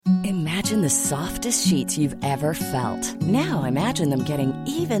Imagine the softest sheets you've ever felt. Now imagine them getting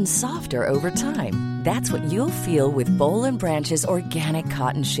even softer over time. That's what you'll feel with Boll and Branch's organic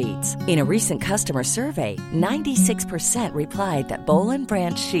cotton sheets. In a recent customer survey, 96% replied that Boll and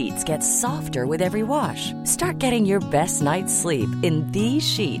Branch sheets get softer with every wash. Start getting your best night's sleep in these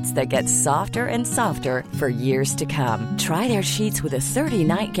sheets that get softer and softer for years to come. Try their sheets with a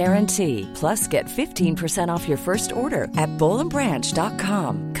 30-night guarantee. Plus, get 15% off your first order at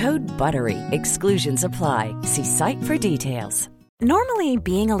bollandbranch.com. Code BUTTERY. Exclusions apply. See site for details. Normally,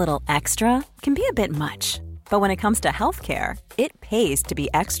 being a little extra can be a bit much, but when it comes to healthcare, it pays to be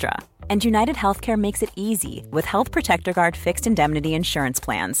extra. And United Healthcare makes it easy with Health Protector Guard fixed indemnity insurance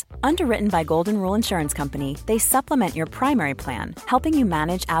plans. Underwritten by Golden Rule Insurance Company, they supplement your primary plan, helping you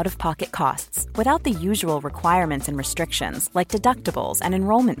manage out-of-pocket costs without the usual requirements and restrictions like deductibles and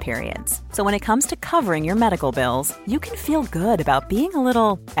enrollment periods. So when it comes to covering your medical bills, you can feel good about being a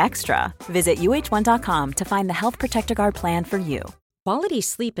little extra. Visit uh1.com to find the Health Protector Guard plan for you. Quality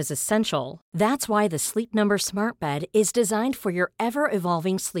sleep is essential. That's why the Sleep Number Smart Bed is designed for your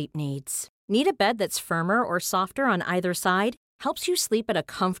ever-evolving sleep needs. Need a bed that's firmer or softer on either side? Helps you sleep at a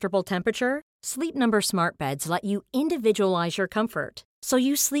comfortable temperature? Sleep Number Smart Beds let you individualize your comfort, so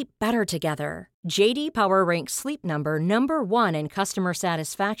you sleep better together. J.D. Power ranks Sleep Number number 1 in customer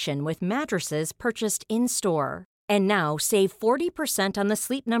satisfaction with mattresses purchased in-store. And now, save 40% on the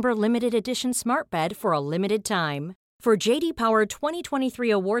Sleep Number Limited Edition Smart Bed for a limited time. For JD Power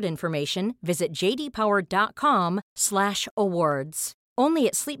 2023 award information, visit jdpower.com/awards. Only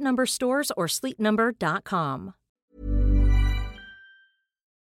at Sleep Number stores or sleepnumber.com.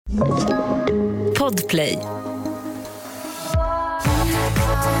 Podplay.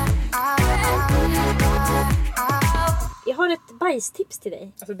 Jag har ett bajstips till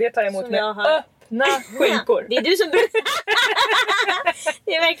dig. Alltså det tar jag emot med öppna skinkor. Det är du som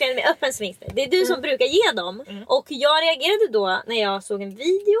det är verkligen med öppen sminkning. Det är du som brukar ge dem. Och jag reagerade då när jag såg en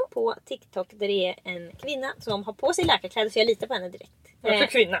video på TikTok där det är en kvinna som har på sig läkarkläder, så jag litar på henne direkt.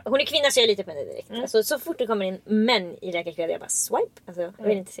 Kvinna. Hon är kvinna, så jag litar på henne direkt. Alltså, så fort det kommer in män i läkarkläder, jag bara swipe. Alltså, jag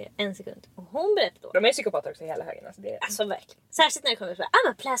vill inte se en sekund. Och hon berättade då. De är psykopater också hela högen. Alltså verkligen. Särskilt när det kommer så här,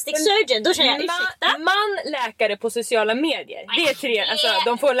 I'm a plastic surgeon. Då känner jag, ursäkta. Man läkare på sociala medier. Det är tre, alltså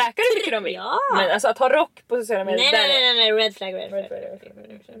de får läkare tycker de vill. Ja. Men alltså att ha rock på sociala medier. Nej, red flag.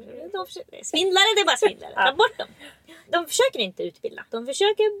 Svindlare, det är bara svindlare. Ta bort dem. De försöker inte utbilda. De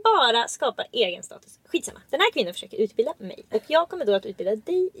försöker bara skapa egen status. Skitsamma. Den här kvinnan försöker utbilda mig. Och jag kommer då att utbilda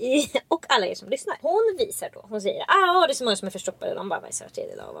dig och alla er som lyssnar. Hon visar då. Hon säger, det är så många som är förstoppade. De bara bajsar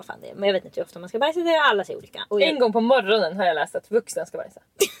tredje dag. Vad fan det är. Men jag vet inte hur ofta man ska bajsa. Det är alla ser olika. Och en gång på morgonen har jag läst att vuxna ska bajsa.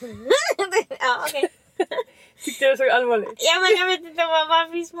 Ja, okej. Tyckte det såg allvarligt. Ja, men jag vet inte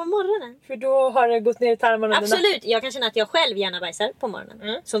varför finns på morgonen. För då har det gått ner i tarmarna. Absolut, jag kan känna att jag själv gärna bajsar på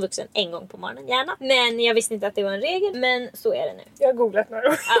morgonen. Som vuxen, en gång på morgonen, gärna. Men jag visste inte att det var en regel. Men så är det nu. Jag har googlat några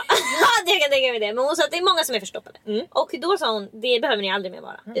år. Det kan tänka mig det. Men hon sa att det är många som är förstoppade. Och då sa hon, det behöver ni aldrig mer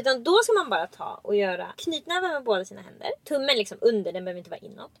vara. Utan då ska man bara ta och göra knytnävar med båda sina händer. Tummen liksom under, den behöver inte vara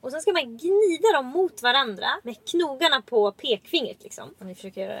inåt. Och sen ska man gnida dem mot varandra med knogarna på pekfingret liksom. Om ni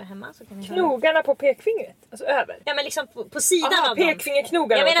försöker göra det hemma så kan ni knogarna på pekfingret? Alltså över? Ja, men liksom på sidan av dem.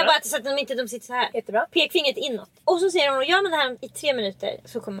 Pekfingerknogarna. Jag menar bara att så att de sitter så här. Jättebra. Pekfingret inåt. Och så säger hon, och gör man det här i 3 minuter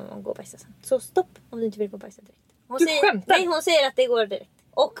så kommer man gå och bajsa sen. Så stopp om du inte vill gå och bajsa direkt. Skämtar? Nej, hon säger att det går direkt.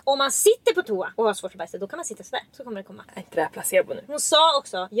 Och om man sitter på toa och har svårt att bajsa, då kan man sitta sådär. Så kommer det komma. Inte det här placebo nu. Hon sa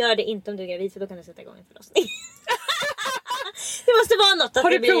också, gör det inte om du är gravid, för då kan du sätta igång en förlossning. Det måste vara något att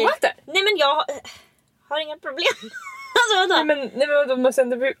har du provat det? Nej, men jag har inga problem. Alltså, nej, men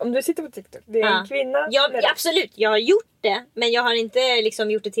om du sitter på TikTok, det är en kvinna. Absolut, jag har gjort det. Men jag har inte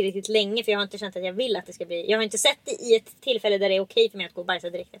liksom gjort det tillräckligt länge. För jag har inte känt att jag vill att det ska bli. Jag har inte sett det i ett tillfälle där det är okej för mig att gå och bajsa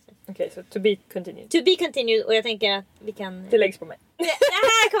direkt efter. Okej, så to be continued. To be continued, och jag tänker att vi kan... Det läggs på mig. Det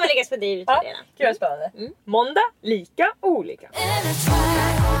här kommer läggas på dig utvärdera. Ja, gud spännande. Måndag, lika och olika.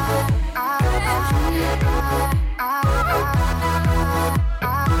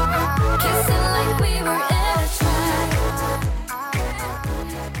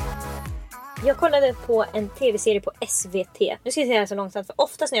 Jag kollade på en tv-serie på SVT. Nu ska jag säga det så långsamt, för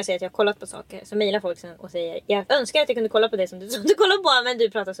oftast när jag säger att jag har kollat på saker så mejlar folk sen och säger, jag önskar att jag kunde kolla på det som du kollar på, men du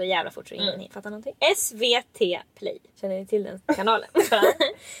pratar så jävla fort så ingen fattar någonting. SVT Play, känner ni till den kanalen?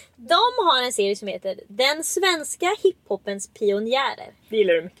 De har en serie som heter Den svenska hiphopens pionjärer. Det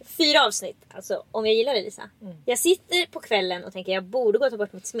gillar du mycket. 4 avsnitt, alltså om jag gillar det, Lisa. Jag sitter på kvällen och tänker jag borde gå och ta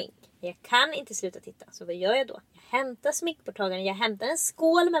bort mitt smink. Jag kan inte sluta titta. Så vad gör jag då? Jag hämtar sminkborttagaren, jag hämtar en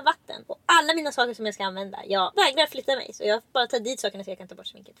skål med vatten. Och alla mina saker som jag ska använda. Jag vägrar flytta mig. Så jag bara tar dit sakerna så jag kan ta bort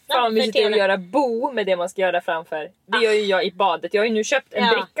sminket. Fan, vi sitter och göra bo med det man ska göra framför. Det gör ju jag i badet. Jag har ju nu köpt en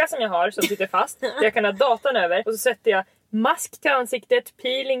bricka som jag har som sitter fast. Där jag kan ha datorn över. Och så sätter jag mask till ansiktet,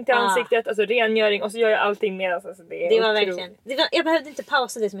 peeling till ansiktet, alltså rengöring, och så gör jag allting med. Alltså, det var verkligen. Jag behövde inte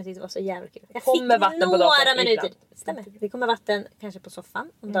pausa det som jag tyckte var så jävla kul. Jag kommer fick vatten på några datorn minuter. Stämmer. Det kommer vatten kanske på soffan.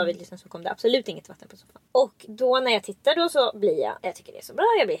 Om David lyssnar så kommer det absolut inget vatten på soffan. Och då när jag tittar då så blir jag tycker det är så bra,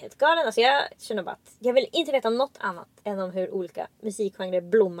 jag blir helt galen. Alltså jag känner bara att jag vill inte veta något annat än om hur olika musikgenrer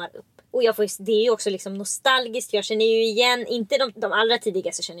blommar upp. Och det är ju också liksom nostalgiskt. Jag känner ju igen, inte de allra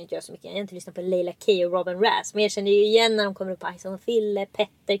tidigaste känner inte jag så mycket. Jag har inte lyssnat på Leila K och Robin Rass. Men jag känner ju igen när de kommer upp på Ison och Fille,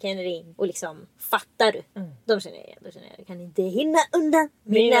 Petter, Kenring. Och liksom, fattar du? De känner jag igen. Då känner jag kan inte hinna undan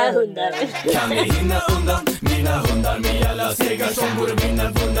mina hundar. Kan ni hinna undan mina hundar med alla segrar som vore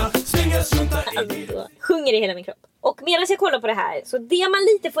mina vunna. Svingas runt alltså, sjunger i hela min kropp. Och medan jag kollar på det här, så det man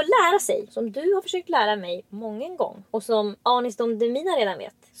lite får lära sig, som du har försökt lära mig många gånger, och som Anis Don Demina redan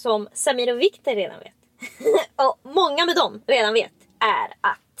vet, som Samir och Viktor redan vet, och många med dem redan vet, är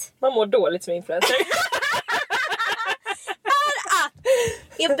att man mår dåligt som influencer.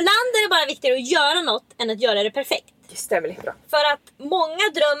 är att ibland är det bara viktigare att göra något än att göra det perfekt. Det stämmer lite bra. För att många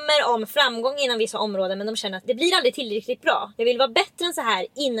drömmer om framgång inom vissa områden, men de känner att det blir aldrig tillräckligt bra. Jag vill vara bättre än så här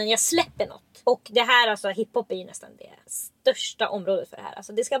innan jag släpper något. Och det här, alltså hiphop är ju nästan det största området för det här.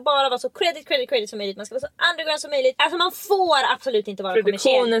 Alltså det ska bara vara så credit som möjligt. Man ska vara så underground som möjligt. Alltså man får absolut inte vara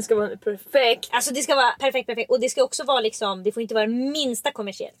kommersiell. Produktionen ska vara perfekt. Alltså det ska vara perfekt. Och det ska också vara liksom, det får inte vara minsta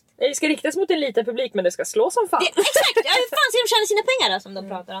kommersiellt. Det ska riktas mot en liten publik, men det ska slå som fan. Exakt, hur fan ska de tjäna sina pengar då, som de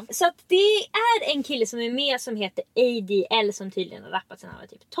pratar om. Så att det är en kille som är med som heter ADL, som tydligen har rappat sen han var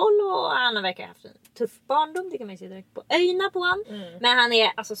typ 12, och han verkar ha haft en tuff barndom. Det kan man ju se direkt på öjna på han. Men han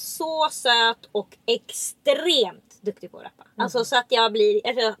är alltså så söt och extremt duktig på att rappa. Alltså så att jag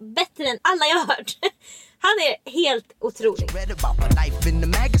blir bättre än alla jag har hört. Han är helt otrolig.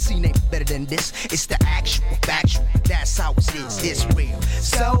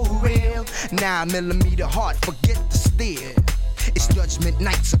 It's judgment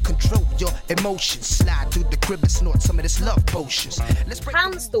nights of control your emotions. Slide through the crib and snort some of this love potions.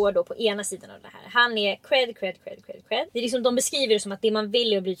 Han står då på ena sidan av det här. Han är cred. Det är liksom, de beskriver det som att det man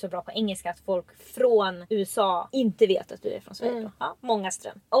vill är att bli så bra på engelska att folk från USA inte vet att du är från Sverige. Då. Ja, många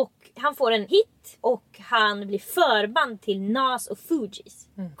ström. Och han får en hit och han blir förband till Nas och Fugees.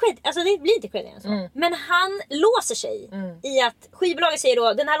 Cred, alltså det blir inte cred än så. Men han låser sig i att skivbolaget säger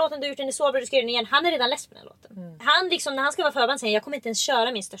då, den här låten du gjort, den är så bra, du ska göra den igen. Han är redan less på den här låten. Han liksom, när han ska vara förband säger jag kommer inte ens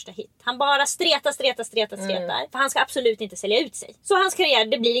köra min största hit. Han bara stretar. För han ska absolut inte sälja ut sig. Så hans karriär,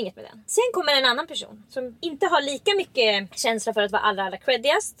 det blir inget med den. Sen kommer en annan person som inte har lika mycket känsla för att vara allra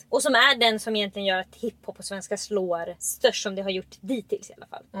creddigast. Och som är den som egentligen gör att hiphop på svenska slår störst, som det har gjort dittills i alla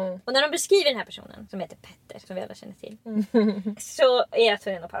fall. Och när de beskriver den här personen, som heter Petter, som vi alla känner till, så är jag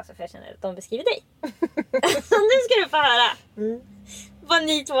tvungen att pausa, för jag känner att de beskriver dig. Så nu ska du få höra vad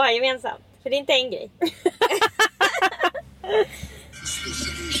ni två har gemensamt. För det är inte en grej.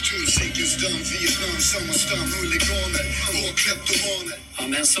 Ja,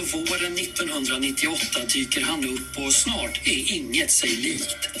 men så våren 1998 dyker han upp och snart är inget sig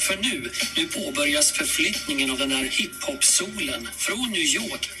likt. För nu påbörjas förflyttningen av den där hiphop-solen från New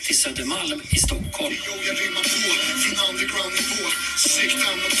York till Södermalm i Stockholm. Jag rimmar på från underground-nivå.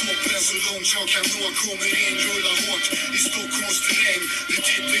 Siktar mot toppen så långt jag kan nå. Kommer in, rullar hårt i Stockholms terräng. Det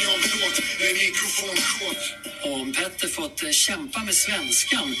titeln jag vill åt, en mikrofonkåt. Om Petter fått kämpa med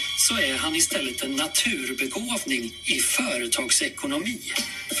svenskan så är han istället en naturbegåvning i företagsekonomi.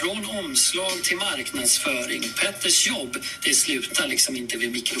 Från omslag till marknadsföring. Petters jobb, det slutar liksom inte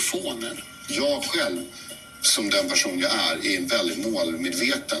vid mikrofonen. Jag själv, som den person jag är en väldigt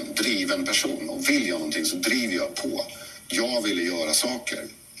målmedveten, driven person. Och vill jag någonting så driver jag på. Jag ville göra saker.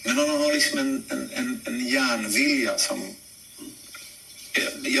 Men han har liksom en järnvilja som...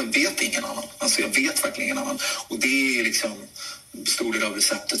 Jag vet ingen annan. Alltså jag vet verkligen ingen annan. Och det är liksom stor del av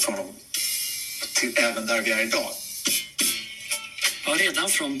receptet från dem till även där vi är idag. Ja, redan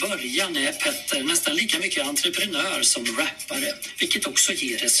från början är Petter nästan lika mycket entreprenör som rappare, vilket också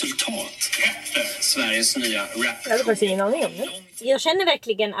ger resultat. Petter, Sveriges nya rap. Jag hade faktiskt ingen aning om det. Jag känner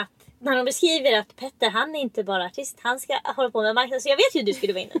verkligen att när de beskriver att Petter, han är inte bara artist, han ska hålla på med marknad. Så jag vet ju hur du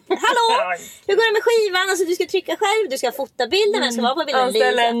skulle vara inne. Hallå! Hur går det med skivan? Alltså du ska trycka själv, du ska fota bilden, men ska vara på bilden.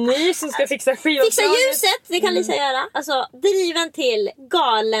 Anställa en ny som ska fixa skivan. Fixa ljuset, det kan Lisa göra. Alltså driven till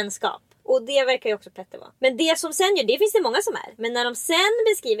galenskap. Och det verkar ju också Petter vara. Men det som sen gör, det finns det många som är. Men när de sen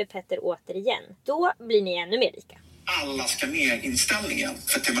beskriver Petter återigen, då blir ni ännu mer lika. alla ska med inställningen.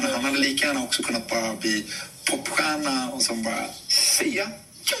 För att jag menar, han hade lika gärna också kunnat bara bli popstjärna och som bara säga.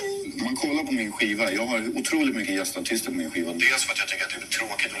 Man kollar på min skiva. Jag har otroligt mycket gästartister på min skiva. Dels för att jag tycker att det är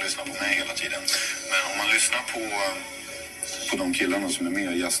tråkigt att lyssna på mig hela tiden. Men om man lyssnar på de killarna som är med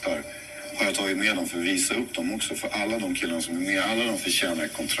och gästar, har jag tagit med dem för att visa upp dem också. För alla de killarna som är med, alla de förtjänar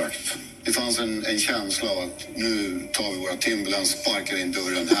ett kontrakt. Det fanns en känsla av att nu tar vi våra Timberlands, sparkar in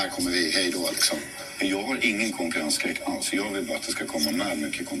dörren, här kommer vi, hej då liksom. Jag har ingen konkurrensskräck alls. Jag vill bara att det ska komma med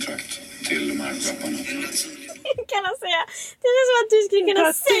mycket kontrakt till de här rapparna. Kan man säga. Det känns som att du skulle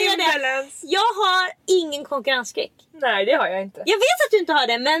kunna säga det. Jag har ingen konkurrensskräck. Nej, det har jag inte. Jag vet att du inte har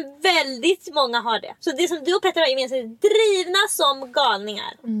det, men väldigt många har det. Så det som du och Petter har gemensamt, drivna som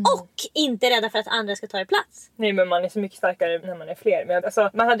galningar. Och inte rädda för att andra ska ta er plats. Nej, men man är så mycket starkare när man är fler. Men alltså,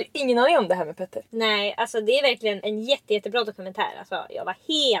 man hade ingen aning om det här med Petter. Nej, alltså det är verkligen en jättebra dokumentär. Alltså, jag var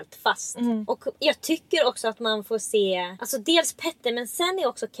helt fast. Och jag tycker också att man får se, alltså dels Petter, men sen är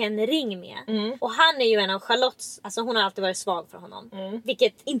också Ken Ring med. Och han är ju en av Charlottes, alltså hon har alltid varit svag för honom.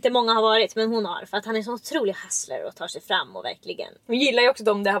 Vilket inte många har varit, men hon har. För att han är så otrolig hustler och tar sig fram och verkligen. Vi gillar ju också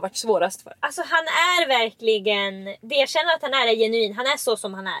dem det har varit svårast för. Alltså han är verkligen, det jag känner att han är genuin. Han är så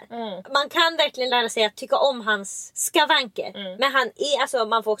som han är. Man kan verkligen lära sig att tycka om hans skavanker. Men han är, alltså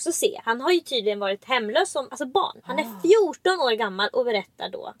man får också se, han har ju tydligen varit hemlös som alltså barn. Han är 14 år gammal och berättar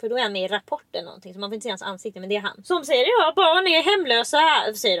då, för då är han med i rapporten någonting, så man får inte se hans ansikte, men det är han som säger, ja, barn är hemlösa,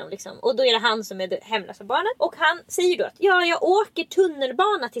 säger de liksom. Och då är det han som är det hemlösa barnet. Och han säger då att jag åker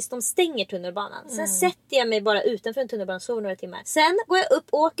tunnelbana tills de stänger tunnelbanan. Sen sätter jag mig bara utanför en tunnelbana och sover några timmar. Sen går jag upp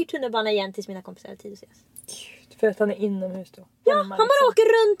och åker tunnelbana igen tills mina kompisar har tid att ses. För att han är inomhus då. Ja, han bara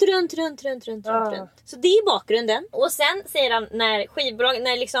åker runt. Så det är bakgrunden. Och sen säger han när skivbolag,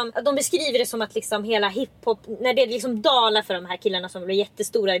 när liksom, de beskriver det som att liksom hela hiphop, när det liksom dalar för de här killarna som blev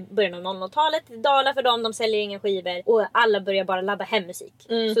jättestora i början av 00-talet. Det dalar för dem, de säljer inga skivor. Och alla börjar bara ladda hem musik.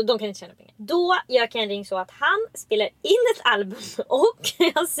 Så de kan inte tjäna pengar. Då gör Ken Ring så att han spelar in ett album och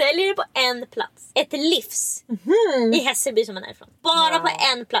han säljer det på en plats. Ett livs. I Hässelby som han är ifrån. Bara på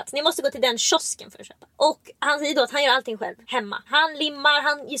en plats. Ni måste gå till den kiosken för att köpa. Och han säger då att han gör allting själv hemma. Han limmar,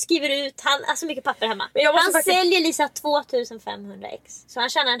 han skriver ut, han har så mycket papper hemma. Han säljer Lisa 2500 ex. Så han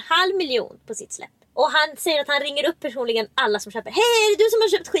tjänar 500 000 på sitt släpp. Och han säger att han ringer upp personligen alla som köper. Hej, är det du som har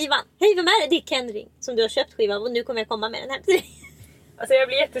köpt skivan? Hej, vem är det? Det är Ken Ring som du har köpt skivan och nu kommer jag komma med den här till dig. Alltså jag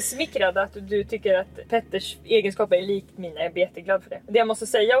blir jättesmickrad att du tycker att Petters egenskaper är likt mina. Jag blir jätteglad för det. Det jag måste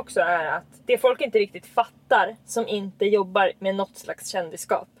säga också är att det folk inte riktigt fattar som inte jobbar med något slags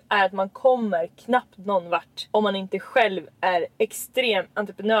kändisskap är att man kommer knappt någon vart om man inte själv är extrem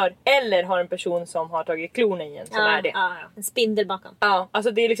entreprenör eller har en person som har tagit klorna i en som är det. Ja. En spindel bakom. Ja,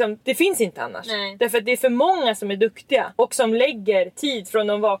 alltså det är liksom, det finns inte annars. Nej. Därför att det är för många som är duktiga och som lägger tid från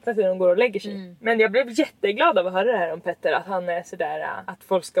de vaknar till de går och lägger sig. Men jag blev jätteglad av att höra det här om Petter, att han är sådär, att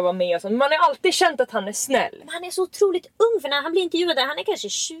folk ska vara med och sånt. Man har alltid känt att han är snäll. Men han är så otroligt ung, för när han blir intervjuad där, han är kanske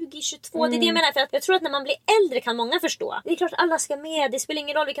 20-22. Det är det jag menar, för att jag tror att när man blir äldre kan många förstå. Det är klart alla ska med, det spelar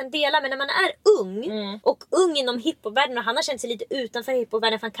ingen roll, vi kan dela, men när man är ung och ung inom hiphopvärlden, och han har känt sig lite utanför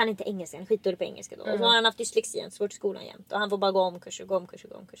hiphopvärlden för han kan inte engelska, han skitdålig på engelska då. Och så har han haft dyslexi, svårt i skolan jämt, och han får bara gå om kurser.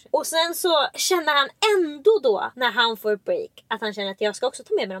 Och sen så känner han ändå då, när han får break, att han känner att jag ska också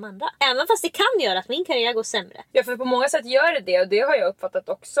ta med mig de andra. Även fast det kan göra att min karriär går sämre. Ja, för på många sätt gör det, och det har jag uppfattat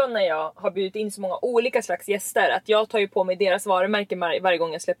också när jag har bjudit in så många olika slags gäster, att jag tar ju på mig deras varumärken varje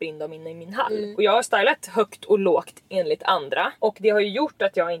gång jag släpper in dem inne i min hall. Och jag har stylat högt och lågt enligt andra, och det har ju gjort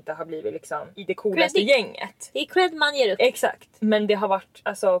att jag inte har blivit liksom i det coolaste gänget. Det är cred man ger upp. Exakt. Men det har varit,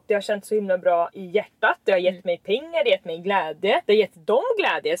 alltså det har känts så himla bra i hjärtat. Det har gett mig pengar, det har gett mig glädje. Det har gett dem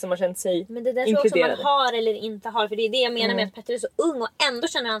glädje som har känt sig inkluderade. Men det där tror jag också man har eller inte har. För det är det jag menar med att Petter är så ung och ändå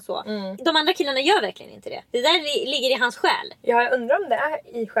känner han så. De andra killarna gör verkligen inte det. Det där ligger i hans själ. Ja, jag undrar om det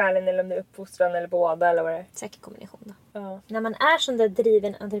är i själen eller om det är uppfostran eller båda eller vad det är. Säkert kombination då. Ja. När man är sån där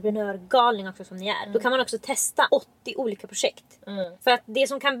driven entreprenörgalning också som ni är, då kan man också testa 80 olika projekt. För att det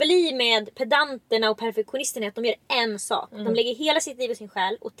som kan bli med pedanterna och perfektionisterna är att de gör en sak. De lägger hela sitt liv och sin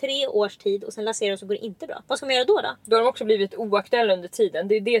själ och 3 års tid och sen laserar, och så går det inte bra. Vad ska man göra då? Då har de också blivit oaktuella under tiden.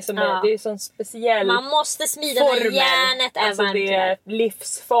 Det är det som är, det är sån speciell man måste smida när järnet är alltså varmt. Det är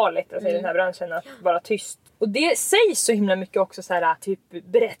livsfarligt alltså, i den här branschen att vara tyst. Och det sägs så himla mycket också så här, typ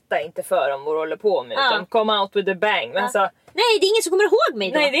berätta inte för om vad du håller på med utan come out with a bang. Men alltså, Nej, det är ingen som kommer ihåg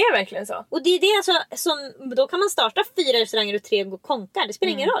mig då. Nej, det är verkligen så. Och det är det alltså som, då kan man starta 4 restauranger och 3 konkar. Det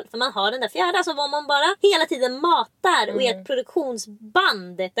spelar ingen roll, för man har den där fjärde. Alltså vad man bara hela tiden matar och är ett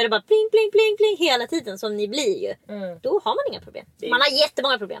produktionsband där det bara pling, pling, pling, pling hela tiden som ni blir ju. Då har man inga problem. Man har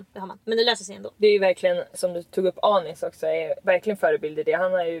jättemånga problem, det har man. Men det löser sig ändå. Det är ju verkligen, som du tog upp, Anis också, är verkligen förebild i det.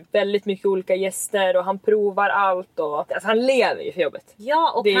 Han har ju väldigt mycket olika gäster och han provar allt. Och, alltså han lever ju för jobbet.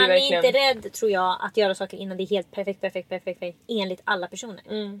 Ja, och är han verkligen... är inte rädd, tror jag, att göra saker innan det är helt perfekt enligt alla personer.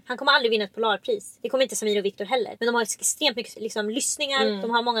 Han kommer aldrig vinna ett Polarpris. Det kommer inte Samir och Viktor heller. Men de har extremt mycket liksom, lyssningar.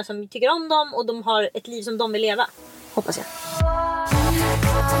 De har många som tycker om dem och de har ett liv som de vill leva. Hoppas jag.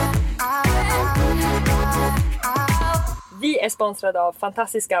 Vi är sponsrade av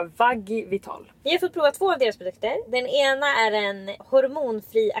fantastiska Vaggi Vital. Vi har fått prova 2 av deras produkter. Den ena är en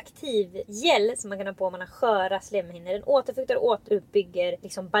hormonfri aktiv gel som man kan ha på om man har sköra slemhinnor. Den återfuktar och återuppbygger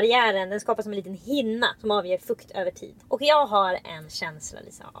liksom barriären. Den skapar som en liten hinna som avger fukt över tid. Och jag har en känsla,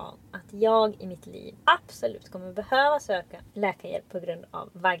 Lisa, av att jag i mitt liv absolut kommer behöva söka läkarhjälp på grund av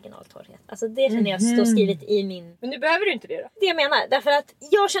vaginal torrhet. Alltså det känner jag står skrivet i min... Men nu behöver du inte det då? Det jag menar. Därför att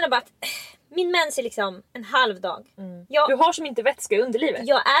jag känner bara att... Min mens är liksom en halv dag. Du har som inte vätska i underlivet.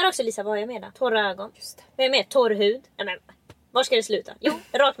 Jag är också, Lisa, vad jag menar. Torra ögon. Just det. Vad är med? Torr hud. Nej, men, var ska det sluta? Jo,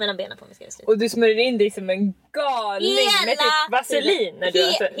 rakt mellan benen på mig ska det sluta. Och du smörjer in dig som en galning med typ vaselin när du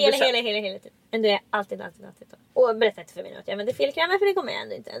hela tiden. Men du är alltid torr. Och berätta inte för mig att jag använder fel krämer, för det kommer jag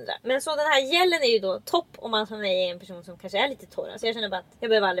ändå inte ändra. Men så den här gelen är ju då topp om man som mig är en person som kanske är lite torr. Så jag känner bara att jag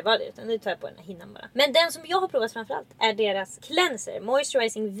behöver aldrig vara det, utan nu tar jag på den här hinnan bara. Men den som jag har provat framförallt är deras cleanser,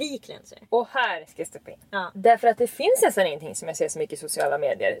 Moisturizing V-cleanser. Och här ska jag stoppa in. Ja. Därför att det finns nästan ingenting som jag ser så mycket i sociala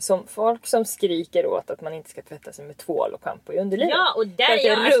medier. Som folk som skriker åt att man inte ska tvätta sig med tvål och shampoo i underlivet. Ja, och där för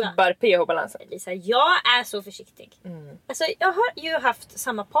att det rubbar pH-balansen. Lisa, jag är så försiktig. Alltså jag har ju haft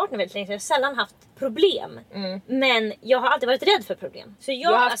samma partner väldigt länge, så jag har sällan haft problem. Men jag har alltid varit rädd för problem. Så du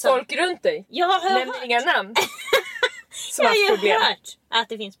har haft folk runt dig. Jag har Nämn inga namn. Jag har ju hört att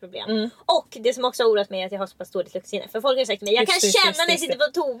det finns problem. Och det som också har oroat mig är att jag har så pass dåligt luktsinne. För folk har sagt till mig, jag kan känna när jag sitter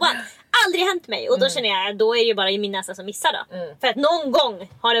på toan. Aldrig hänt mig. Och då känner jag, då är det ju bara i min näsa som missar då. För att någon gång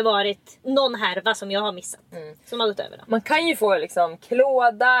har det varit någon härva som jag har missat. Som har gått över då. Man kan ju få liksom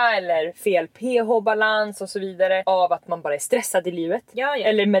klåda eller fel pH-balans och så vidare av att man bara är stressad i livet. Ja.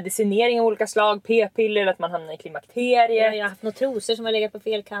 Eller medicinering av olika slag, p-piller, eller att man hamnar i klimakteriet. Ja, jag har haft några trosor som har legat på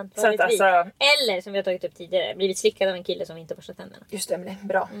fel kant. Så att alltså... Eller som vi har tagit upp tidigare, blivit slickad av en kille som inte borstat tänderna. Just det,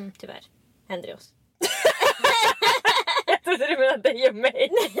 bra. Tyvärr. Händer det oss. Jag trodde du menade dig och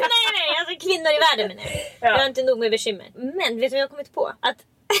mig. nej, alltså kvinnor i världen menar jag. Ja. Jag har inte nog med bekymmer. Men vet du vad jag har kommit på? Att...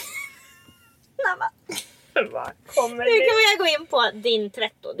 Nu kan jag gå in på din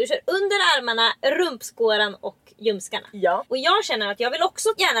tvätt då. Du kör under armarna, rumpskåran och ljumskarna. Ja. Och jag känner att jag vill också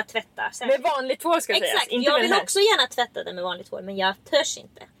gärna tvätta. Med vanlig tvål ska sägas. Exakt, jag vill också gärna tvätta den med vanlig tvål. Men jag törs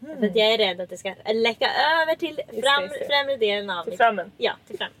inte. För att jag är rädd att det ska läcka över till främre delen av till frammen. Ja,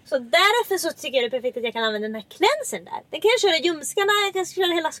 till fram. Så därför så tycker jag det är perfekt att jag kan använda den här cleansern där. Den kan jag köra ljumskarna, jag kan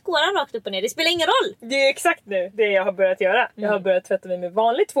köra hela skåran rakt upp och ner. Det spelar ingen roll. Det är exakt nu det jag har börjat göra. Jag har börjat tvätta mig med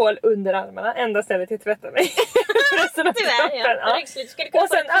vanlig tvål under armarna. Enda stället till att tvätta mig. Tyvärr, ja. Och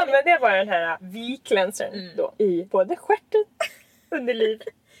sen använder jag bara den här V-cleansern då i både stjärten, underliv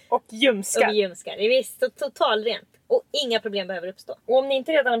och ljumskar. Och ljumskar. Det är visst total rent. Och inga problem behöver uppstå. Och om ni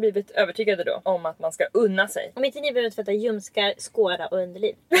inte redan har blivit övertygade då om att man ska unna sig. Om inte ni behöver tvätta ljumskar, skåra och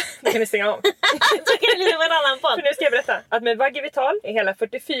underliv. Då kan ni stänga om. Då kan ni lyssna på en annan podd. För nu ska jag berätta att med Vaggi Vital är hela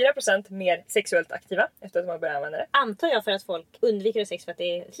 44% mer sexuellt aktiva efter att man börjar använda det. Antar jag för att folk undviker sex för att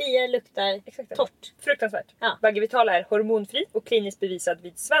det kliar, luktar torrt. Fruktansvärt. Ja. Vaggi Vital är hormonfri och kliniskt bevisad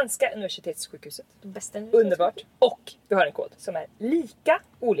vid Svenska universitetssjukhuset. Bästa Underbart. Och vi har en kod som är lika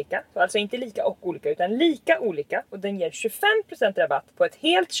olika. Så alltså inte lika och olika utan lika olika. Och den ger 25% rabatt på ett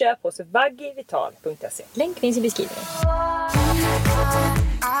helt köp hos vaggivital.se. Länk finns i beskrivningen.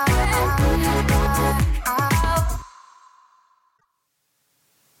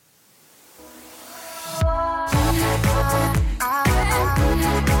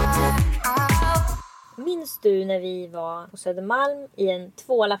 Minns du när vi var på Södermalm i en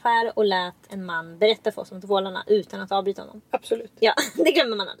tvålaffär och lät en man berätta för oss om tvålarna utan att avbryta honom? Absolut. Ja, det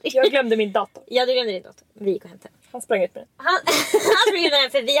glömmer man aldrig. Jag glömde min dator. Ja, du glömde din dator. Vi gick och hämtade. Han sprang ut med den. Han sprang ut med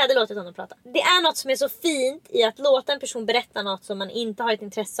den för vi hade låtit honom prata. Det är något som är så fint i att låta en person berätta något som man inte har ett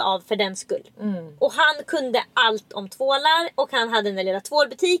intresse av för den skull. Och han kunde allt om tvålar och han hade den där lilla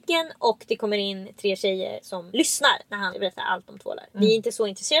tvålbutiken och det kommer in 3 tjejer som lyssnar när han berättar allt om tvålar. Vi är inte så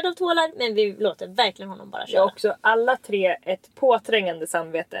intresserade av tvålar men vi låter verkligen honom bara köra. Jag har också alla 3 ett påträngande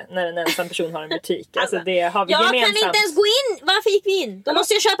samvete när en ensam person har en butik. Alltså det har vi gemensamt. Jag kan inte ens gå in! Varför gick vi in? Då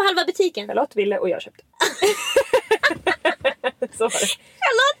måste jag köpa halva butiken. Förlåt, Ville och jag köpte. Så var det.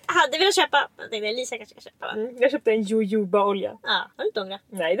 Charlotte hade velat köpa. Jag tänkte Lisa kanske ska köpa. Jag köpte en jojoba-olja. Ja, har du inte ångrat?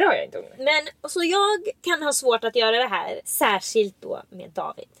 Nej, det har jag inte ångrat. Men och så jag kan ha svårt att göra det här. Särskilt då med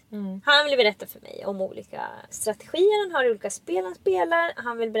David. Han vill berätta för mig om olika strategier han har i olika spel han spelar.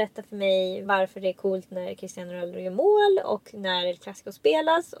 Han vill berätta för mig varför det är coolt när Cristiano Ronaldo gör mål och när El Clasico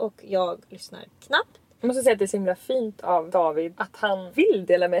spelas, och jag lyssnar knappt. Jag måste säga att det är så himla fint av David att han vill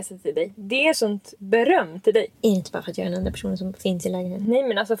dela med sig till dig. Det är sånt beröm till dig. Är det inte bara för att jag är den enda personen som finns i lägenheten? Nej,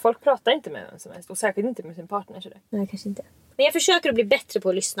 men alltså folk pratar inte med vem som helst. Och särskilt inte med sin partner sådär. Nej, kanske inte. Men jag försöker att bli bättre på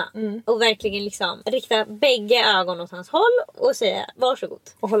att lyssna. Och verkligen liksom rikta bägge ögon åt hans håll och säga varsågod.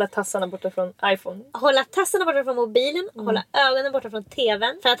 Och hålla tassarna borta från iPhone. Hålla tassarna borta från mobilen och hålla ögonen borta från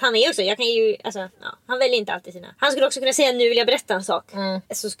tvn. För att han är också, jag kan ju, alltså, ja, han väljer inte alltid sina. Han skulle också kunna säga nu vill jag berätta en sak.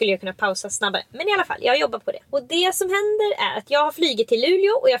 Så skulle jag kunna pausa snabbare. Men i alla fall, jag jobbar på det. Och det som händer är att jag har flugit till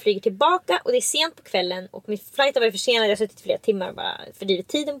Luleå och jag flyger tillbaka. Och det är sent på kvällen och min flight har varit försenad. Jag har suttit flera timmar och bara fördrivit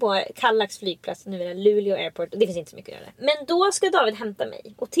tiden på Kallax flygplats. Nu är det Luleå Airport och det finns inte så mycket att göra. Men då ska David hämta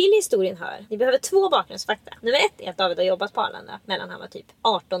mig. Och till historien hör, vi behöver 2 bakgrundsfakta. Nummer 1 är att David har jobbat på Arlanda mellan han var typ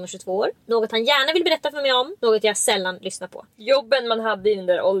 18 och 22 år. Något han gärna vill berätta för mig om. Något jag sällan lyssnar på. Jobben man hade i den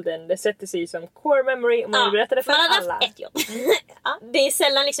där åldern, det sätter sig som core memory och man berättade för man hade alla. haft ett jobb. Ja, det är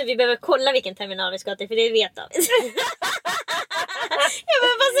sällan liksom vi behöver kolla vilken terminal vi ska till, för det vet David. Jag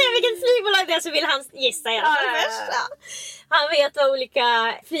behöver bara säga vilket flygbolag det är, så vill han gissa i alla fall först. Ja. Han vet vad olika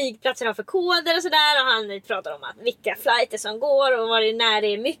flygplatser har för koder och sådär. Och han pratar om att vilka flighter som går och när det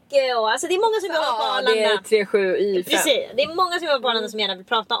är mycket. Och, alltså det är många som jobbar på Arlanda. Det är 37 i 5. Precis, det är många som jobbar på Arlanda som gärna vill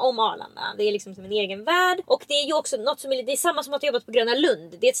prata om Arlanda. Det är liksom som en egen värld. Och det är ju också något som är, det är samma som att ha jobbat på Gröna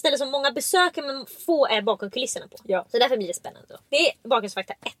Lund. Det är ett ställe som många besöker men få är bakom kulisserna på. Ja. Så därför blir det spännande då. Det är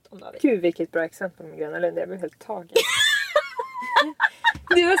bakgrundsfakta 1 om David. Gud vilket bra exempel med Gröna Lund, jag blev helt tagen.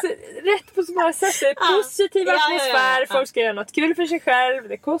 Det var så rätt på så många sätt. Det är positiv atmosfär, folk ska göra något kul för sig själv.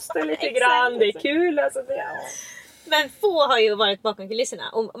 Det kostar lite grann, det är kul alltså, Men få har ju varit bakom kulisserna.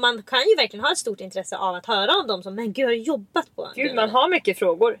 Och man kan ju verkligen ha ett stort intresse av att höra om dem som men gud har jobbat på. Gud, man har mycket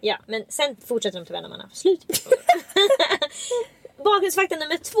frågor. Ja, men sen fortsätter de tyvärr när man har slut. Bakgrundsfakta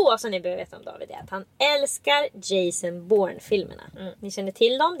nummer 2 som ni behöver veta om David är att han älskar Jason Bourne-filmerna. Ni känner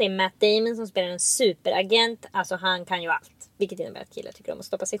till dem. Det är Matt Damon som spelar en superagent. Alltså han kan ju allt. Vilket innebär att killar tycker om att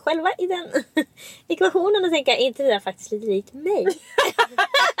stoppa sig själva i den ekvationen och tänka, är inte det där faktiskt lite likt mig?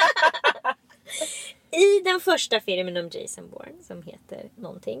 I den första filmen om Jason Bourne, som heter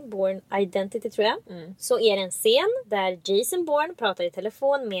någonting, Bourne Identity tror jag, så är det en scen där Jason Bourne pratar i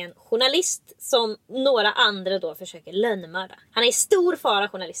telefon med en journalist som några andra då försöker lönnmörda. Han är i stor fara,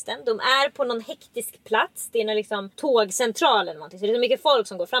 journalisten. De är på någon hektisk plats. Det är någon liksom tågcentral eller någonting. Så det är så mycket folk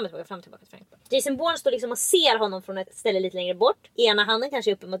som går fram och tillbaka, fram och tillbaka. Jason Bourne står liksom och ser honom från ett ställe lite längre bort. Ena handen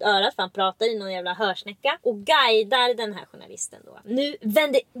kanske uppe mot örat för han pratar i någon jävla hörsnäcka. Och guidar den här journalisten då. Nu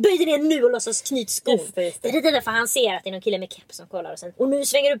böj ner nu och låtsas knyt skon. Det är därför han ser att det är någon kille med keps som kollar och sen, och nu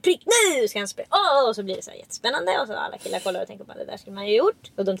svänger du prick, nu ska han spela. Och så blir det så här jättespännande. Och så alla killar kollar och tänker på det där skulle man ju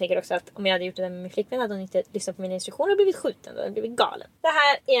gjort. Och de tänker också att om jag hade gjort det där med min flickvän hade hon inte lyssnat på mina instruktioner och blivit skjuten. Då hade blivit galen. Det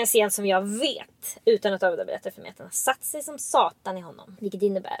här är en scen som jag vet, utan att David berätta för mig, att han har satt sig som satan i honom. Vilket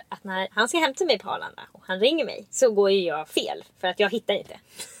innebär att när han ska hämta mig på Arlanda och han ringer mig så går ju jag fel. För att jag hittar inte.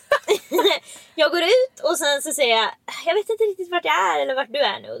 Jag går ut och sen så säger jag vet inte riktigt vart jag är eller vart du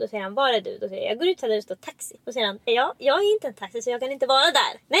är nu. Och då säger han, var är du? Då säger jag går ut här där det står taxi. Och säger han, ja, jag är inte en taxi så jag kan inte vara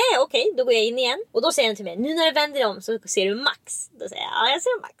där. Nej, okej, då går jag in igen. Och då säger han till mig, nu när du vänder dig om så ser du Max. Då säger jag, ja, jag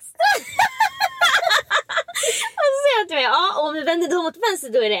ser Max. Och så säger han till mig, ja, om du vänder dig om mot vänster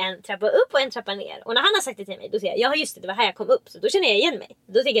då är det en trappa upp och en trappa ner. Och när han har sagt det till mig, då säger jag, ja just det var här jag kom upp. Så då känner jag igen mig.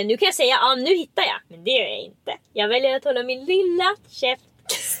 Då tänker jag, nu kan jag säga, ja nu hittar jag. Men det gör jag inte. Jag väljer att hålla min lilla käft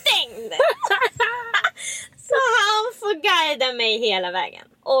stängd. Så han får guida mig hela vägen.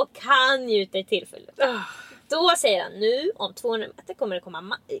 Och han njuter till fullt. Då säger han, nu om 200 meter kommer det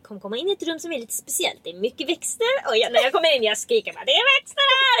komma in i ett rum som är lite speciellt. Det är mycket växter. Och när jag kommer in jag skriker bara, det är växter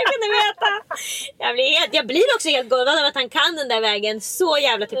här, jag kunde veta. Jag blir också helt golvad av att han kan den där vägen så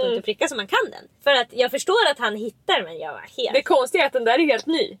jävla till punkt och pricka som man kan den. För att jag förstår att han hittar, men jag var helt... Det konstiga är att den där är helt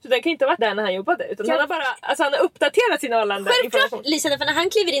ny. Så den kan inte ha varit där när han jobbade. Utan han har bara, alltså han har uppdaterat sin Arlanda information. Lisa, för när han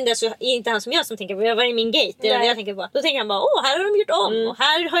kliver in där så är inte han som jag som tänker på, vad är min gate? Det är det jag tänker på. Då tänker han bara, här har de gjort om. Och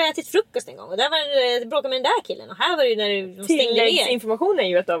här har jag ätit frukost en gång. Och där var det bråkade med den där killen. Och här var det ju när de stängde ner. Tilläggsinformation är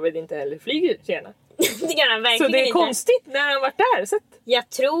ju att David inte heller flyger gärna. Det gör han verkligen så det är inte. Konstigt när han varit där. Så. Jag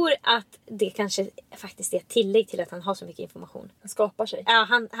tror att det kanske faktiskt är ett tillägg till att han har så mycket information. Han skapar sig. Ja,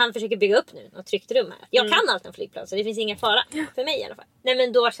 han försöker bygga upp nu något tryggt rum här. Jag kan allt om flygplan så det finns ingen fara. För mig i alla fall. Nej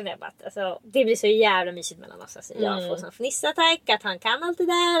men då känner jag bara att alltså, det blir så jävla mysigt mellan oss. Alltså, jag får sån fnissattack att han kan allt det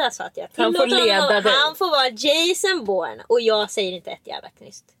där. Alltså att jag han får leda dig. Han får vara Jason Bourne. Och jag säger inte ett jävla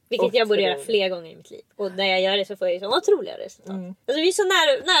knyst. Vilket jag borde göra fler gånger i mitt liv. Och när jag gör det så får jag ju så otroliga resultat. Alltså vi är så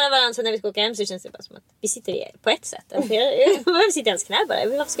nära varandra så när vi ska åka hem så känns det bara som att vi sitter på ett sätt. Alltså, jag behöver sitta i hans knä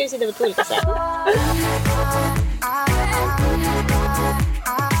bara. Varför ska vi sitta på två olika sätt?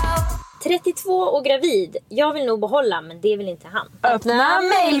 32 och gravid. Jag vill nog behålla men det vill inte han. Öppna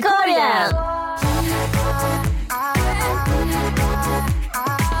mailkorgen!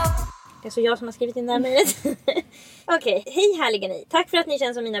 Det är så jag som har skrivit in det här mejlet. Okej, hej härliga ni. Tack för att ni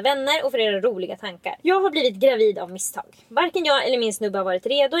känns som mina vänner och för era roliga tankar. Jag har blivit gravid av misstag. Varken jag eller min snubbe har varit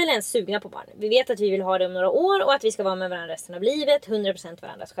redo eller ens sugna på barn. Vi vet att vi vill ha det om några år och att vi ska vara med varandra resten av livet. 100%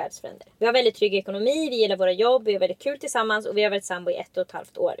 varandras själsfränder. Vi har väldigt trygg ekonomi, vi gillar våra jobb, vi har väldigt kul tillsammans och vi har varit sambo i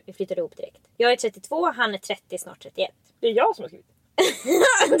 1,5 år. Vi flyttade ihop direkt. Jag är 32, han är 30, snart 31. Det är jag som har skrivit.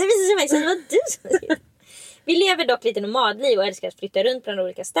 Det visar sig som att det var du som har skrivit. Vi lever dock lite nomadliv och älskar att flytta runt bland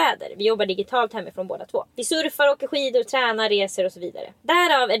olika städer. Vi jobbar digitalt hemifrån båda två. Vi surfar, åker skidor, tränar, reser och så vidare.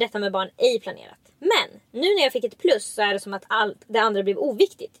 Därav är detta med barn ej planerat. Men nu när jag fick ett plus så är det som att allt det andra blev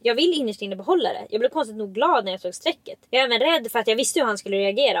oviktigt. Jag vill innerst inne behålla det. Jag blev konstigt nog glad när jag såg strecket. Jag är även rädd för att jag visste hur han skulle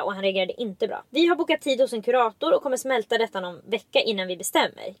reagera och han reagerade inte bra. Vi har bokat tid hos en kurator och kommer smälta detta någon vecka innan vi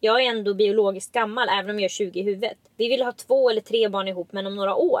bestämmer. Jag är ändå biologiskt gammal även om jag är 20 i huvudet. Vi vill ha 2 eller 3 barn ihop men om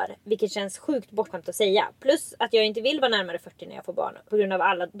några år. Vilket känns sjukt bortskämt att säga. Plus att jag inte vill vara närmare 40 när jag får barn. På grund av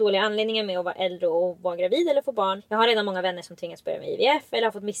alla dåliga anledningar med att vara äldre och vara gravid eller få barn. Jag har redan många vänner som tvingas börja med IVF eller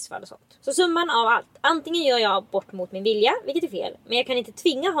har fått missfall och sånt. Så summan av allt. Antingen gör jag abort mot min vilja, vilket är fel. Men jag kan inte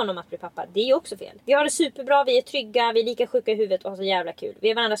tvinga honom att bli pappa. Det är ju också fel. Vi har det superbra, vi är trygga, vi är lika sjuka i huvudet och har så jävla kul. Vi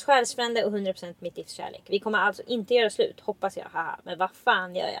är varandras själsfrände och 100% mitt livs kärlek. Vi kommer alltså inte göra slut, hoppas jag. Haha. Men vad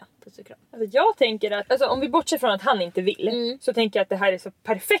fan gör jag? Puss och kram. Alltså jag tänker att om vi bortser från att han inte vill så tänker jag att det här är så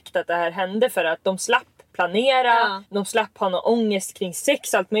perfekt att det här hände för att de slapp planera, de slapp ha någon ångest kring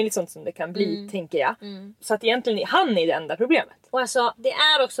sex, allt möjligt sånt som det kan bli, tänker jag. Så att egentligen han är det enda problemet. Och alltså det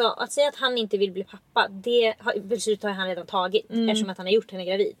är också att säga att han inte vill bli pappa, det beslutet har han redan tagit eftersom att han har gjort henne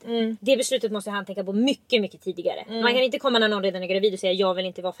gravid. Det beslutet måste han tänka på mycket, mycket tidigare. Man kan inte komma när någon redan är gravid och säga jag vill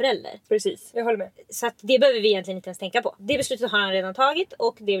inte vara förälder. Precis, jag håller med. Så att det behöver vi egentligen inte ens tänka på. Det beslutet har han redan tagit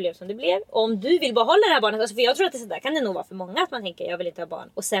och det blev som det blev. Om du vill behålla det här barnet, alltså för jag tror att det så där kan det nog vara för många att man tänker jag vill inte ha barn.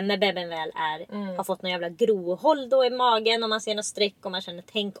 Och sen när bebben väl har fått någon jävla grohåll då i magen och man ser något streck och man känner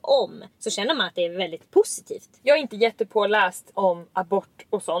tänk om, så känner man att det är väldigt positivt. Jag är inte jättepåläst om abort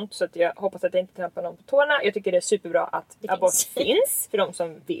och sånt så att jag hoppas att jag inte trampar någon på tårna. Jag tycker det är superbra att abort finns för de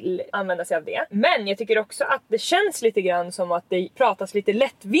som vill använda sig av det. Men jag tycker också att det känns lite grann som att det pratas lite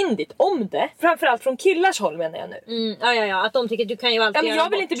lättvindigt om det. Framförallt från killars håll menar jag nu. Ja, att de tycker att du kan ju alltid göra jag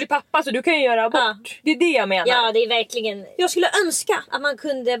vill abort. inte bli pappa så du kan ju göra abort. Ja. Det är det jag menar. Ja, det är verkligen. Jag skulle önska att man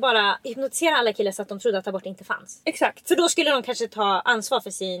kunde bara hypnotisera alla killar så att de trodde att abort inte fanns. Exakt. För då skulle de kanske ta ansvar för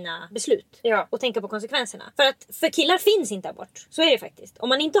sina beslut. Ja. Och tänka på konsekvenserna. För att för killar finns inte abort. Så är det faktiskt. Om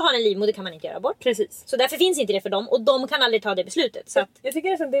man inte har en livmoder kan man inte göra abort. Precis. Så därför finns inte det för dem. Och de kan aldrig ta det beslutet. Så att... Jag tycker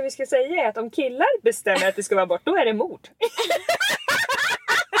nästan det vi ska säga är att om killar bestämmer att det ska vara abort, då är det mord.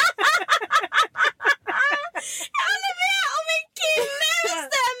 Om en kille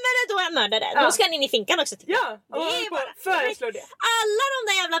bestämmer det, då är jag mördare. Då ska ni in i finkan också. Ja, det är bara föreslå det. Alla de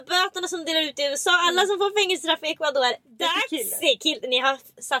där jävla böterna som delar ut i USA, alla som får fängelsestraff i Ecuador, ni har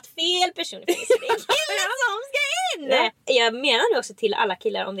satt fel person i fängelse. Det är killen som ska in. Jag menar nu också till alla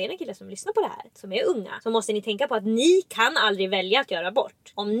killar, om det är en kille som lyssnar på det här som är unga, så måste ni tänka på att ni kan aldrig välja att göra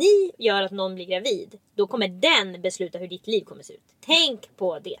abort. Om ni gör att någon blir gravid, då kommer den besluta hur ditt liv kommer se ut. Tänk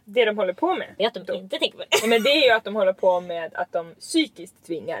på det. Det de håller på med. Det är att de inte tänker på det. Ja, men det är ju att de håller på med att de psykiskt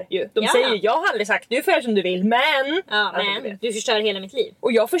tvingar ju. De säger ju, jag har aldrig sagt du får göra som du vill, men... Ja, men du förstör hela mitt liv.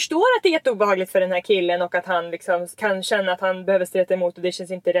 Och jag förstår att det är jätteobehagligt för den här killen och att han liksom kan känna att han behöver streta emot och det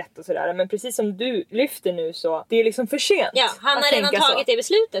känns inte rätt och sådär. Men precis som du lyfter nu så, det är liksom för sent. Ja, han har redan tagit det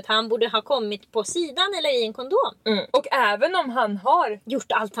beslutet. Han borde ha kommit på sidan eller i en kondom. Och även om han har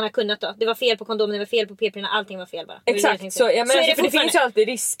gjort allt han har kunnat då. Det var fel på kondomen, det var fel på p-prillerna, allting var fel bara. Exakt, så, jag menar, för det finns ju alltid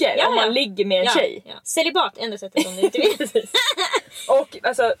risker om man ligger med en tjej. Ja. Celibat, enda sättet om du inte vill. Och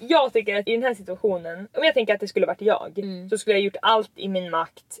alltså, jag tycker att i den här situationen, om jag tänker att det skulle varit jag, så skulle jag gjort allt i min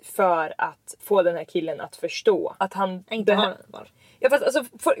makt för att få den här killen att förstå att han inte har ett val. Ja, fast alltså,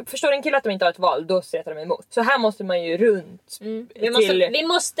 förstår en kille att de inte har ett val, då stretar de emot. Så här måste man ju runt vi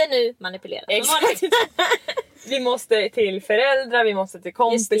måste nu manipulera. Exakt. Vi måste till föräldrar, vi måste till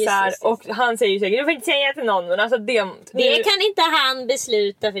kompisar. Just. Och han säger ju säkert, du får inte säga till någon. Men alltså Det kan inte han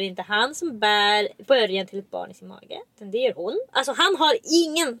besluta, för det är inte han som bär början till ett barn i sin mage. Det gör hon. Alltså han har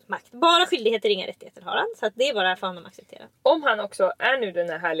ingen makt. Bara skyldigheter, inga rättigheter har han. Så att det är bara för honom att acceptera. Om han också är nu den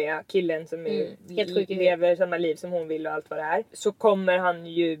här härliga killen som helt sjuk lever samma liv som hon vill och allt vad det är, så kommer han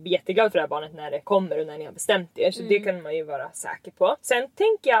ju bli jätteglad för det här barnet när det kommer och när ni har bestämt er. Så det kan man ju vara säker på. Sen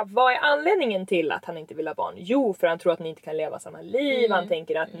tänker jag, vad är anledningen till att han inte vill ha barn? Jo, för han tror att ni inte kan leva samma liv. Han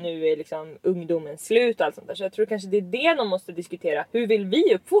tänker att nu är liksom ungdomen slut och allt sånt där. Så jag tror kanske det är det de måste diskutera. Hur vill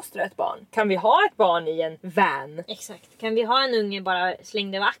vi uppfostra ett barn? Kan vi ha ett barn i en van? Exakt. Kan vi ha en unge bara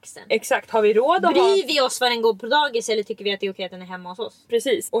slängd över axeln? Exakt. Har vi råd att Bryr vi oss vad den går på dagis, eller tycker vi att det är okej att den är hemma hos oss?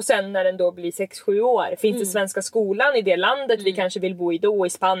 Precis. Och sen när den då blir 6-7 år, finns det svenska skolan i det landet vi kanske vill bo i då, i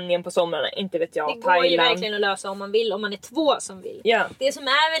Spanien på somrarna, inte vet jag, det Thailand. går ju verkligen att lösa om man vill, om man är 2 som vill. Ja. Det som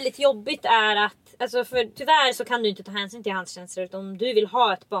är väldigt jobbigt är att, alltså för tyvärr så kan du inte ta hänsyn till hans känslor, utan om du vill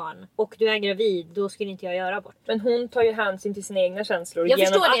ha ett barn och du är gravid, då skulle inte jag göra abort. Men hon tar ju hänsyn till sina egna känslor. Jag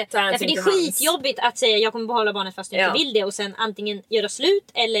genom förstår att det, ta hänsyn därför det är till skitjobbigt att säga jag kommer behålla barnet fast du inte vill det, och sen antingen göra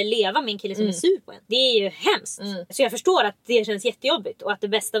slut eller leva med en kille som är sur på en. Det är ju hemskt. Så jag förstår att det känns jättejobbigt, och att det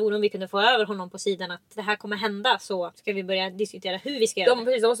bästa vore om vi kunde få över honom på sidan att det här kommer hända, så ska vi börja diskutera hur vi ska göra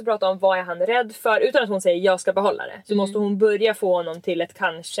det. De måste prata om vad är han rädd för, utan att hon säger jag ska behålla det. Så måste hon börja få honom till ett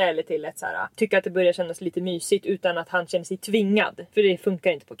kanske, eller till ett så här, tycka att det börjar kännas lite mysigt utan att han känner sig tvingad. För det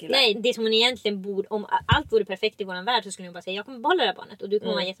funkar inte på killar. Nej, det som hon egentligen borde, om allt vore perfekt i våran värld, så skulle hon bara säga jag kommer behålla det här barnet och du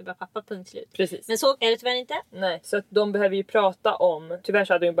kommer vara en jättebra pappa, punkt slut. Precis. Men så är det tyvärr inte. Nej, så att de behöver ju prata om, tyvärr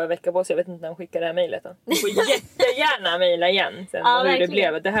så hade hon bara en vecka på sig, jag vet inte när hon skickar det här mejlet. Hon får jättegärna mejla igen sen hur verkligen. det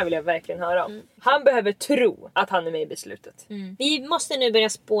blev. Det här vill jag verkligen höra om. Han behöver tro att han är med i beslutet. Vi måste nu börja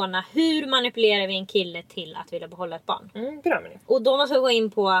spåna, hur manipulerar vi en kille till att vilja behålla ett barn? Bra med det. Och då måste vi gå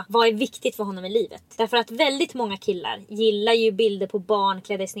in på vad är viktigt för honom i livet. Därför att väldigt många killar gillar ju bilder på barn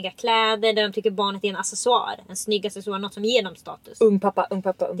klädda i snygga kläder, där de tycker barnet är en accessoar. En snygg accessoar, något som ger dem status. Ung pappa.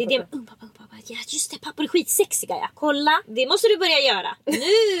 Det är det, ung pappa. Ja, just det, pappor är skitsexiga, ja. Kolla, det måste du börja göra.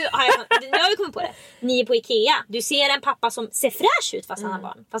 Nu har vi kommit på det. Ni är på Ikea. Du ser en pappa som ser fräsch ut fast han har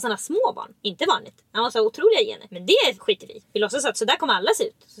barn. Fast han har små barn. Inte vanligt. Han har så otroliga gener. Men det skiter vi. Vi låtsas att så där kommer alla se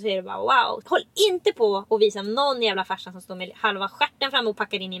ut. Så säger du bara wow. Håll inte på och visa någon jävla farsan som står med halva stjärten fram och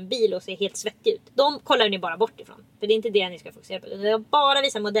packar in i en bil och ser helt svettig ut. De kollar ni bara bort ifrån. För det är inte det ni ska fokusera på. Det är bara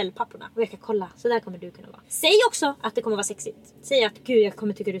visa modellpapporna. Och jag kan kolla. Så där kommer du kunna vara. Säg också att det kommer vara sexigt. Säg att gud, jag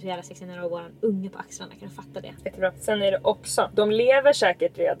kommer tycka du är så jävla sexig när du har våran unge på axlarna. Kan du fatta det? Jättebra. Sen är det också, de lever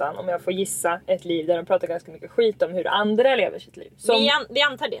säkert redan, om jag får gissa, ett liv där de pratar ganska mycket skit om hur andra lever sitt liv. Vi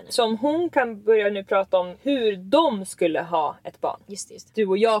antar det nu. Som hon kan börja nu prata om hur de skulle ha ett barn. Just. Du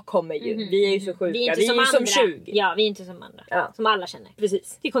och jag kommer ju, vi är ju så sjuka, vi är ju som 20. Ja, vi är inte som andra. Ja. Som alla känner.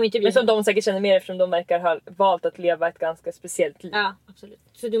 Precis. Det kommer inte bli. Men som de säkert känner mer, eftersom de verkar ha valt att leva ett ganska speciellt liv. Ja, absolut.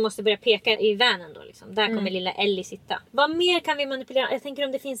 Så du måste börja peka i vanen då liksom. Där kommer lilla Ellie sitta. Vad mer kan vi manipulera? Jag tänker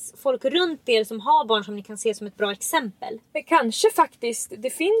om det finns folk runt er som har barn som ni kan se som ett bra exempel. Men kanske faktiskt, det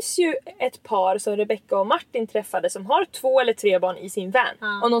finns ju ett par som Rebecca och Martin träffade som har 2 eller 3 barn i sin van.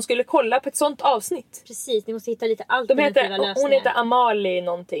 Ja. Om de skulle kolla på ett sånt avsnitt. Precis, ni måste hitta lite alternativa lösningar. Hon heter Amalie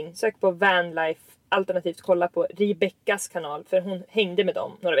någonting. Sök på Vanlife. Alternativt kolla på Rebeckas kanal, för hon hängde med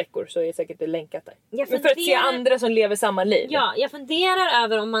dem några veckor, så är säkert det länkat där. Men för att se andra som lever samma liv. Ja, jag funderar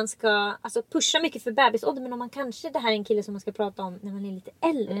över om man ska pusha mycket för bebisålder, men om man kanske, det här är en kille som man ska prata om när man är lite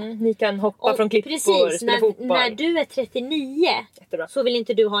äldre. Ni kan hoppa från klippor, precis, spela fotboll. När du är 39 så vill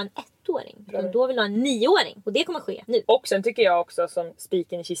inte du ha en 1-åring. Då vill du ha en 9-åring. Och det kommer ske nu. Och sen tycker jag också som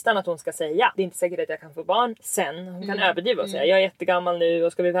spiken i kistan att hon ska säga, det är inte säkert att jag kan få barn sen. Hon kan överdriva och säga, jag är jättegammal nu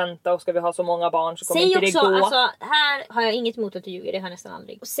och ska vi vänta och ska vi ha så många barn så kommer säg inte också, det gå. Alltså, här har jag inget emot att du ljuger, det har jag nästan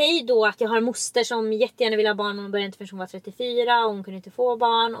aldrig. Och säg då att jag har en moster som jättegärna vill ha barn, men hon började inte förrän hon var 34 och hon kunde inte få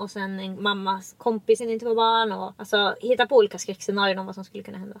barn. Och sen en mammas kompis kunde inte få barn. Och, alltså hitta på olika skräckscenarier om vad som skulle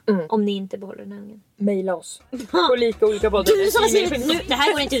kunna hända. Om ni inte behåller den här ungen. Maila oss. På lika olika poddar. Du som har skrivit nu, det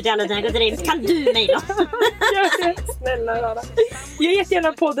här går inte ut i alla dina gått. Kan du mejla oss? Gör det, snälla rara. Jag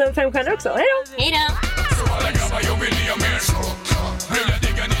jättegärna podden 5 stjärnor också. Hej då! Hej då!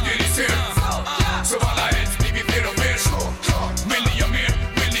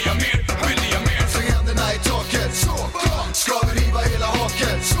 Ska vi riva hela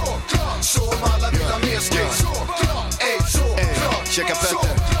haken? Så om alla vill ha mer skate. Så klart. Checka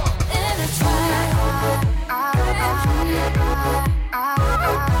Petter.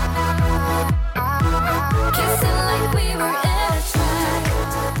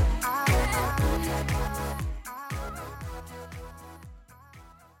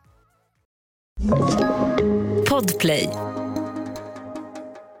 Podplay.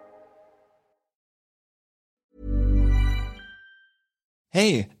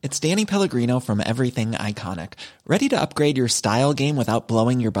 Hey, it's Danny Pellegrino from Everything Iconic. Ready to upgrade your style game without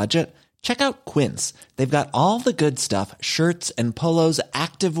blowing your budget? Check out Quince. They've got all the good stuff, shirts and polos,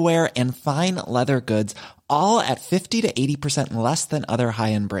 activewear, and fine leather goods, all at 50 to 80% less than other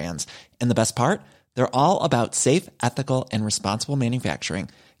high-end brands. And the best part? They're all about safe, ethical, and responsible manufacturing.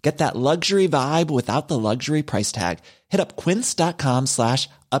 Get that luxury vibe without the luxury price tag. Hit up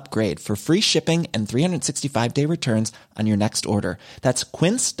quince.com/upgrade for free shipping and 365-day returns on your next order. That's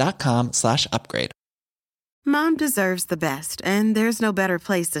quince.com/upgrade. Mom deserves the best, and there's no better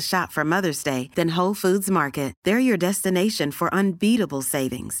place to shop for Mother's Day than Whole Foods Market. They're your destination for unbeatable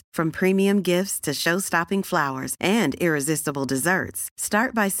savings, from premium gifts to show-stopping flowers and irresistible desserts.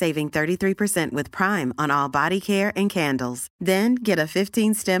 Start by saving 33% with Prime on all body care and candles. Then get a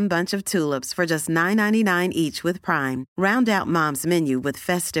 15-stem bunch of tulips for just $9.99 each with Prime. Round out Mom's menu with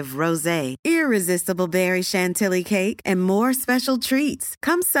festive rosé, irresistible berry chantilly cake, and more special treats.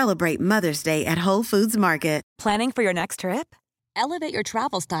 Come celebrate Mother's Day at Whole Foods Market. Planning for your next trip? Elevate your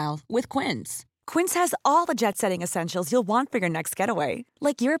travel style with Quince. Quince has all the jet-setting essentials you'll want for your next getaway,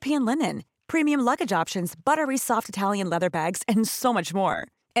 like European linen, premium luggage options, buttery soft Italian leather bags, and so much more.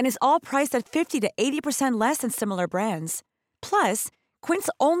 And is all priced at 50 to 80% less than similar brands. Plus, Quince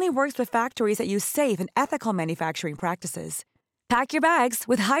only works with factories that use safe and ethical manufacturing practices. Pack your bags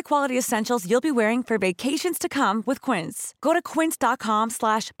with high-quality essentials you'll be wearing for vacations to come with Quince. Go to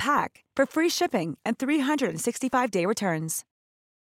quince.com/pack for free shipping and 365-day returns.